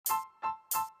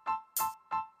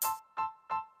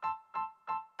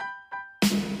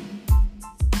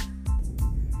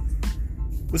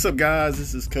What's up, guys?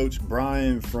 This is Coach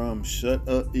Brian from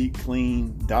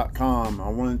ShutUpEatClean.com. I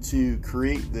wanted to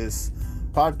create this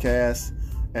podcast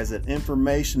as an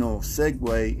informational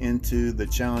segue into the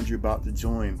challenge you're about to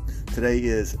join. Today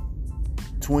is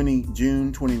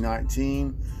June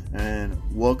 2019, and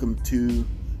welcome to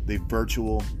the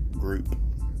virtual group.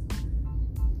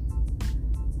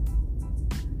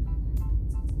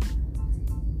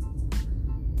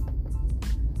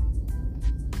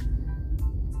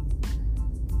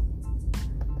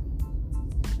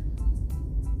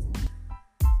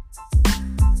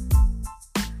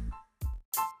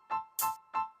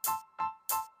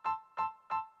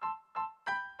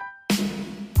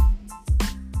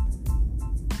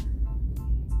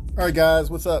 All right, guys,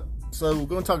 what's up? So we're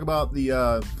going to talk about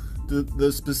the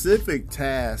specific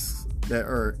tasks that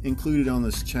are included on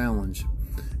this challenge,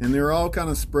 and they're all kind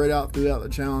of spread out throughout the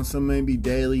challenge. Some may be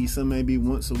daily, some may be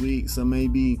once a week, some may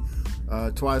be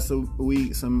twice a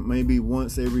week, some may be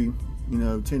once every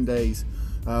 10 days.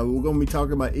 We're going to be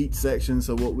talking about each section,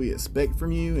 so what we expect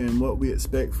from you and what we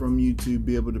expect from you to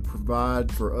be able to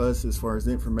provide for us as far as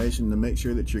information to make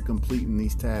sure that you're completing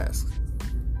these tasks.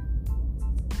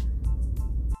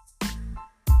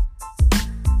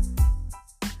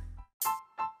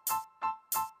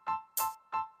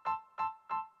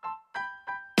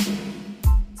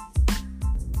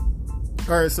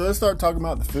 All right, so let's start talking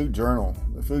about the food journal.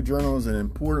 The food journal is an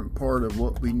important part of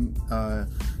what we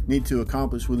need to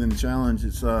accomplish within the challenge.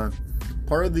 It's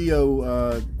part of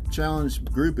the challenge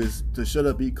group is to shut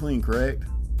up, eat clean, correct?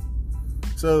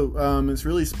 So it's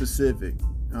really specific.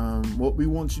 What we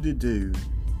want you to do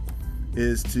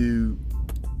is to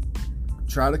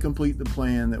try to complete the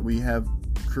plan that we have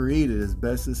created as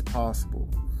best as possible.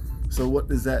 So what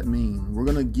does that mean? We're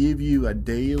going to give you a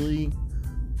daily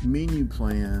menu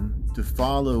plan to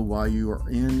follow while you are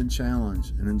in the challenge.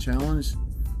 And the challenge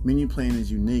menu plan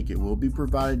is unique. It will be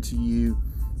provided to you.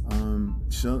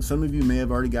 Some of you may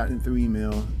have already gotten it through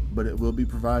email, but it will be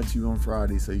provided to you on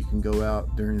Friday, so you can go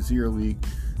out during the 0 week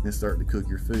and start to cook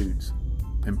your foods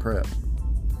and prep.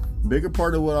 The bigger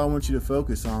part of what I want you to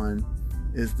focus on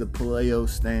is the Paleo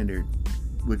standard,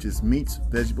 which is meats,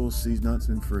 vegetables, seeds, nuts,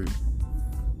 and fruit.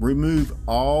 Remove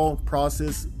all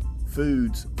processed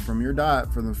foods from your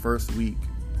diet for the first week.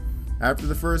 After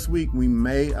the first week, we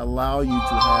may allow you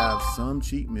to have some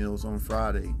cheat meals on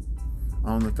Friday,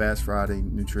 on the Fast Friday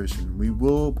nutrition. We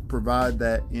will provide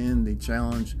that in the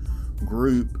challenge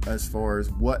group as far as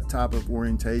what type of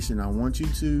orientation I want you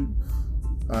to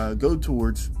go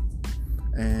towards,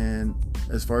 and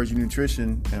as far as your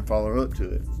nutrition, and follow up to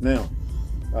it. Now,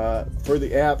 for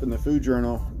the app and the food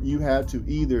journal, you have to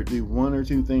either do one or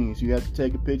two things. You have to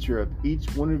take a picture of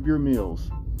each one of your meals,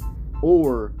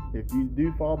 or if you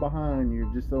do fall behind, you're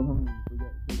just so hungry you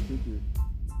forgot to take pictures,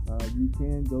 you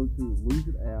can go to Lose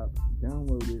It app,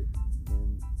 download it,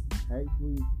 and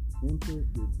actually input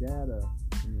your data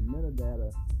and your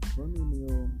metadata from your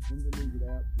meal into the Lose It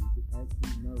app, so you can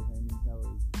actually know how many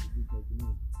calories you're taking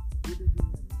in. You'll be doing that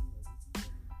anyway.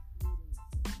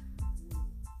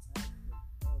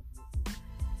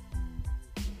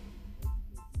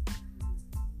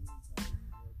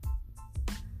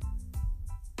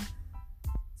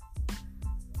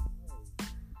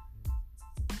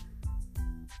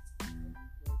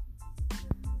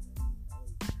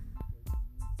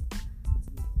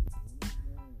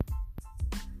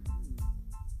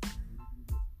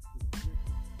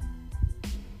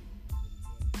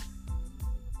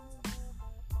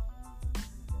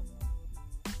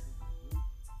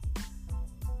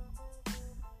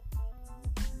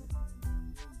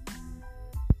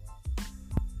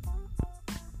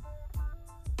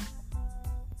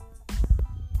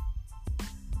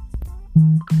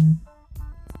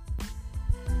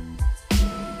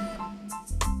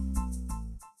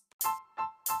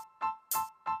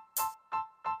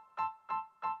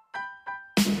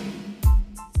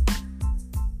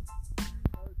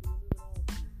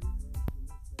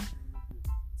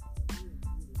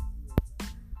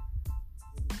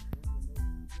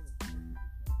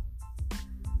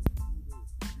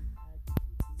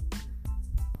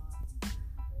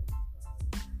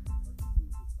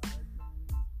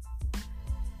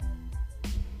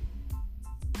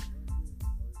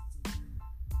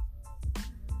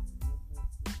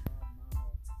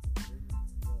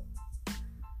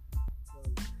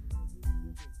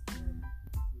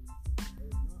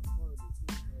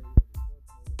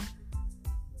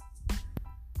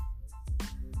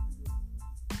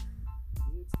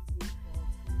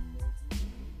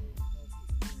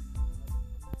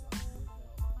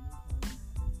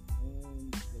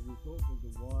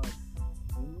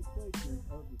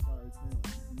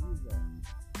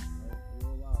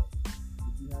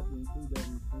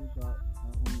 screenshot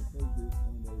on the closed group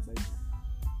on a daily basis.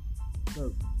 So,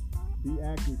 be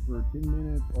active for 10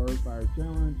 minutes or fire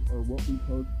challenge or what we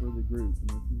post for the group. And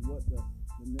this is what the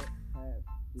next task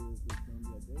is. It's going to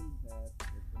be a daily task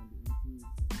that's going to include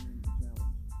in the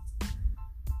challenge.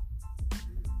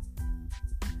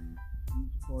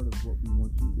 Each part of what we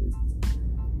want you to do.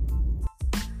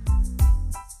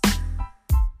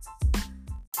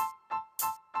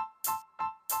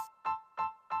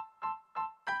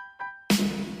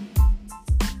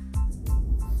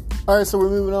 All right, so we're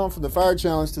moving on from the fire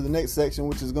challenge to the next section,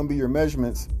 which is going to be your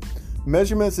measurements.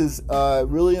 Measurements is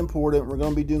really important. We're going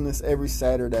to be doing this every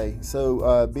Saturday.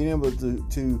 So being able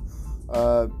to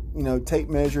tape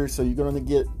measures. So you're going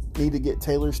to need to get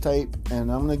tailor's tape,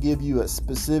 and I'm going to give you a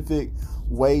specific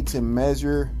way to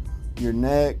measure your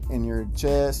neck and your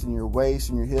chest and your waist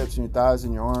and your hips and your thighs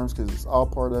and your arms, because it's all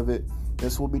part of it.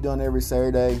 This will be done every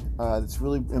Saturday. It's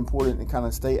really important to kind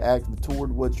of stay active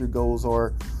toward what your goals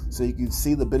are, so you can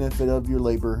see the benefit of your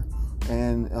labor.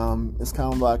 And it's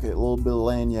kind of like a little bit of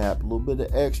lanyap, a little bit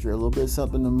of extra, a little bit of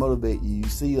something to motivate you. You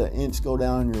see an inch go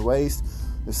down in your waist.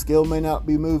 The scale may not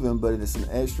be moving, but it's an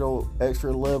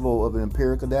extra level of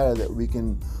empirical data that we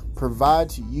can provide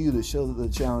to you to show that the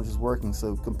challenge is working.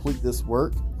 So complete this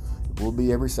work. It will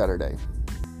be every Saturday.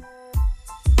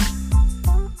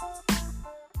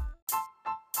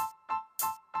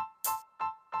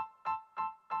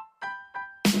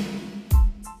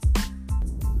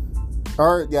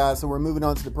 Alright guys, so we're moving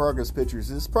on to the progress pictures.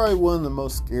 This is probably one of the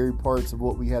most scary parts of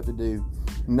what we have to do.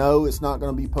 No, it's not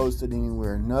going to be posted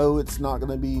anywhere. No, it's not going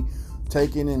to be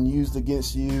taken and used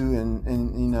against you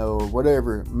and or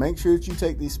whatever. Make sure that you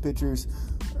take these pictures.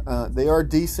 They are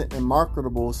decent and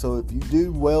marketable, so if you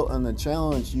do well in the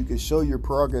challenge, you can show your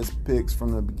progress pics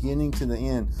from the beginning to the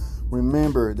end.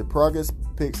 Remember, the progress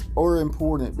pics are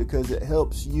important because it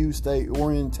helps you stay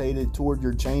orientated toward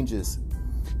your changes.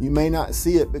 You may not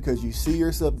see it because you see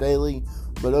yourself daily,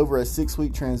 but over a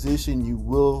 6-week transition, you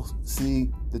will see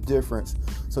the difference.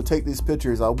 So take these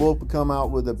pictures. I will come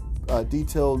out with a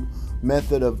detailed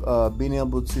method of being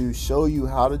able to show you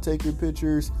how to take your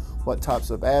pictures, what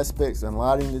types of aspects and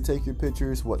lighting to take your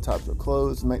pictures, what types of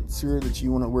clothes. Make sure that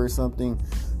you want to wear something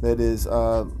that is,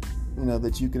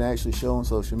 that you can actually show on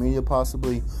social media,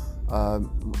 possibly.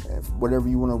 Whatever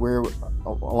you want to wear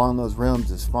along those realms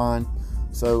is fine.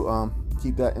 So,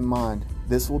 keep that in mind.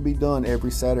 This will be done every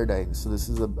Saturday. So this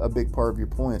is a big part of your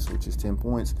points, which is 10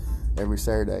 points every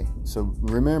Saturday. So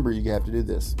remember, you have to do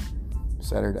this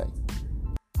Saturday.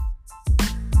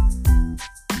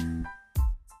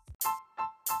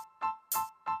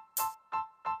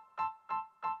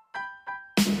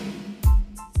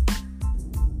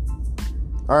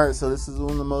 All right, so this is one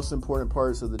of the most important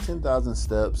parts of the 10,000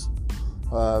 steps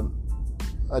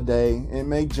a day. It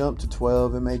may jump to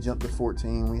 12, it may jump to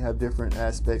 14. We have different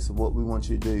aspects of what we want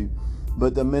you to do,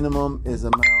 but the minimum is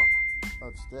amount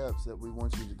of steps that we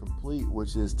want you to complete,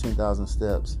 which is 10,000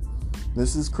 steps.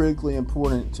 This is critically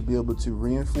important to be able to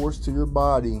reinforce to your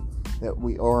body that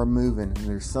we are moving and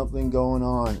there's something going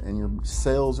on, and your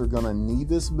cells are going to need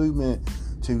this movement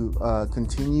to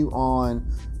continue on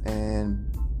and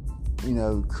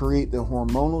create the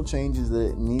hormonal changes that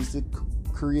it needs to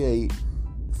create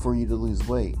for you to lose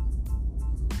weight.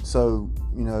 So,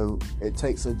 it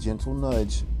takes a gentle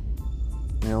nudge.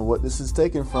 What this is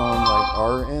taken from, like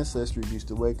our ancestors used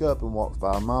to wake up and walk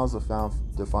 5 miles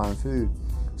to find food.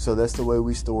 So that's the way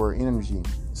we store energy.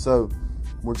 So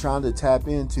we're trying to tap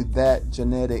into that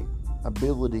genetic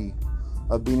ability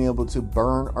of being able to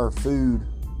burn our food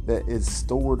that is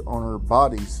stored on our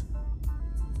bodies.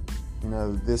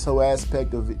 This whole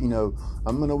aspect of,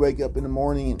 I'm going to wake up in the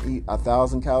morning and eat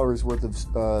 1,000 calories worth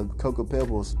of Cocoa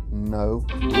Pebbles. No.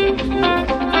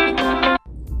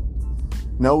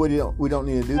 No, we don't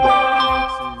need to do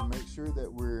that. So make sure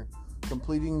that we're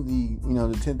completing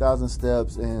the 10,000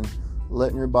 steps and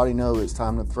letting your body know it's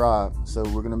time to thrive. So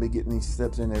we're going to be getting these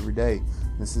steps in every day.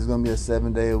 This is going to be a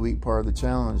 7-day-a-week part of the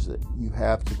challenge that you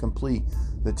have to complete.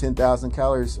 The 10,000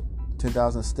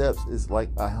 steps is like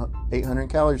 800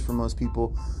 calories for most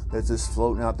people. That's just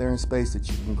floating out there in space that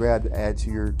you can grab to add to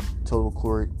your total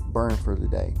caloric burn for the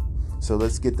day. So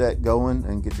let's get that going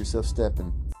and get yourself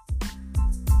stepping.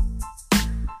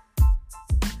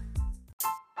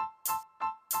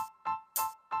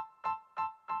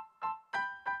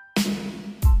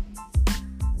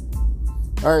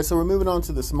 All right, so we're moving on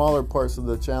to the smaller parts of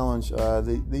the challenge.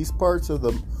 These parts are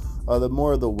the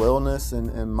more of the wellness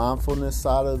and mindfulness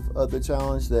side of the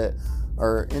challenge that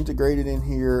are integrated in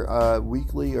here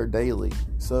weekly or daily.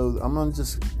 So I'm going to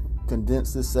just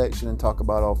condense this section and talk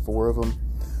about all 4 of them.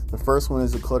 The first one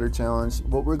is the clutter challenge.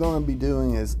 What we're going to be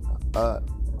doing is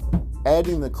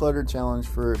adding the clutter challenge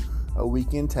for a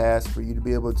weekend task for you to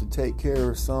be able to take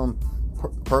care of some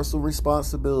personal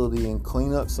responsibility and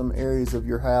clean up some areas of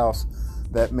your house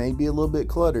that may be a little bit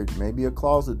cluttered. Maybe a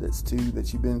closet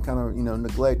that you've been kind of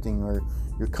neglecting, or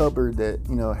your cupboard that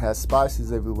has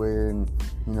spices everywhere and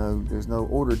there's no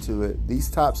order to it. These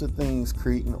types of things,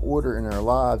 creating order in our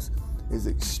lives, is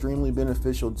extremely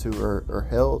beneficial to our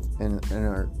health and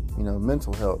our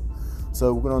mental health.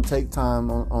 So we're going to take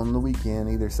time on the weekend,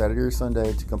 either Saturday or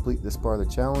Sunday, to complete this part of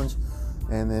the challenge,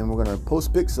 and then we're going to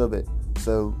post pics of it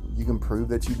so you can prove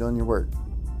that you've done your work.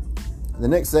 The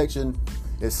next section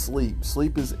is sleep.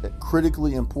 Sleep is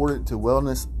critically important to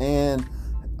wellness and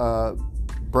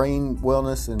brain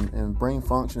wellness and brain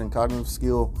function and cognitive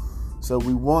skill. So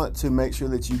we want to make sure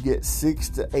that you get 6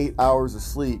 to 8 hours of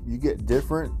sleep. You get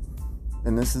different,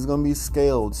 and this is going to be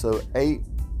scaled. So 8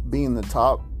 being the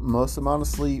top most amount of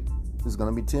sleep is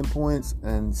going to be 10 points,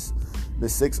 and the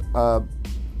 6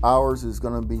 hours is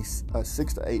going to be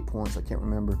 6 to 8 points. I can't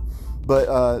remember.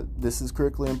 But this is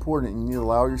critically important. You need to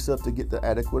allow yourself to get the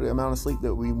adequate amount of sleep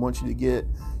that we want you to get.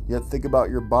 You have to think about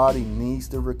your body needs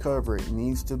to recover. It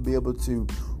needs to be able to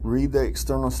read the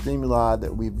external stimuli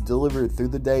that we've delivered through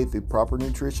the day through proper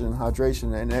nutrition and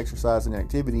hydration and exercise and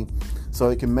activity, so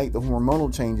it can make the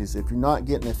hormonal changes. If you're not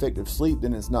getting effective sleep,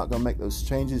 then it's not going to make those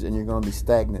changes and you're going to be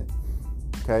stagnant.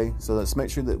 Okay, so let's make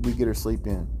sure that we get our sleep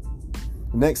in.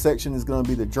 The next section is going to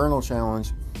be the journal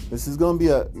challenge. This is going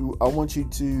to be I want you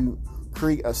to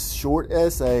create a short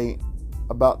essay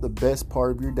about the best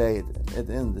part of your day at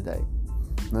the end of the day.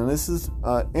 Now, this is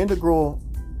an integral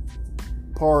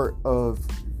part of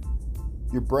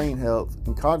your brain health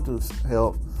and cognitive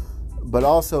health, but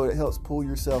also it helps pull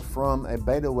yourself from a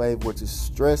beta wave, which is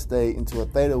stress state, into a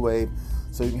theta wave,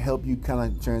 so it can help you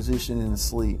kind of transition into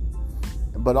sleep.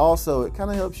 But also, it kind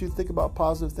of helps you think about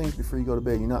positive things before you go to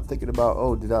bed. You're not thinking about,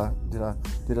 oh, did I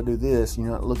do this? You're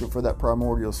not looking for that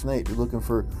primordial snake. You're looking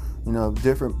for,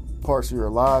 different parts of your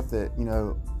life that,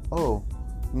 oh,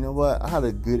 you know what? I had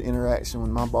a good interaction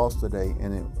with my boss today,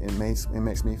 and it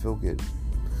makes me feel good.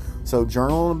 So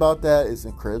journaling about that is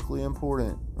critically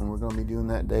important, and we're going to be doing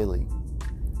that daily.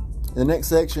 The next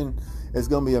section is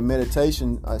going to be a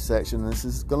meditation section. This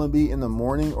is going to be in the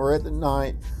morning or at the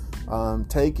night.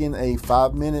 Taking a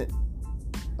 5-minute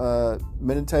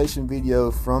meditation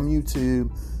video from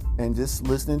YouTube and just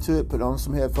listening to it. Put on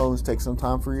some headphones, take some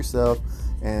time for yourself,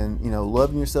 and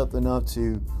loving yourself enough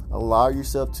to allow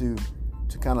yourself to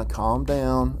kind of calm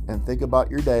down and think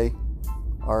about your day,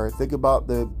 or think about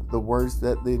the words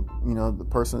that the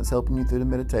person that's helping you through the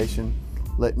meditation.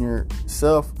 Letting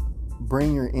yourself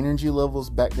bring your energy levels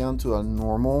back down to a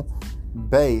normal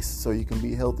base so you can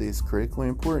be healthy is critically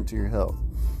important to your health.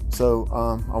 So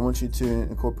I want you to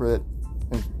incorporate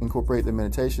the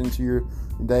meditation to your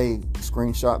day.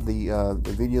 Screenshot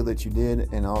the video that you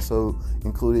did, and also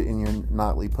include it in your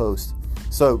nightly post.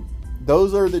 So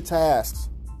those are the tasks.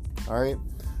 All right.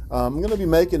 I'm going to be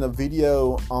making a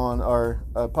video on our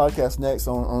podcast next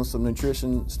on some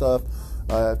nutrition stuff.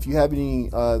 If you have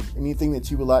anything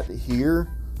that you would like to hear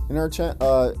in our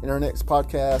next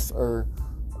podcast, or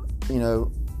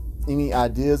any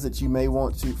ideas that you may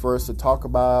want for us to talk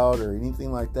about, or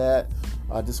anything like that,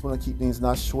 I just want to keep things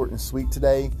nice, short, and sweet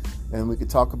today, and we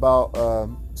could talk about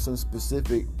some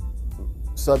specific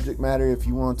subject matter. If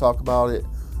you want to talk about it,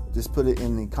 just put it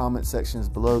in the comment sections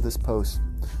below this post.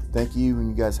 Thank you, and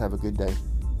you guys have a good day.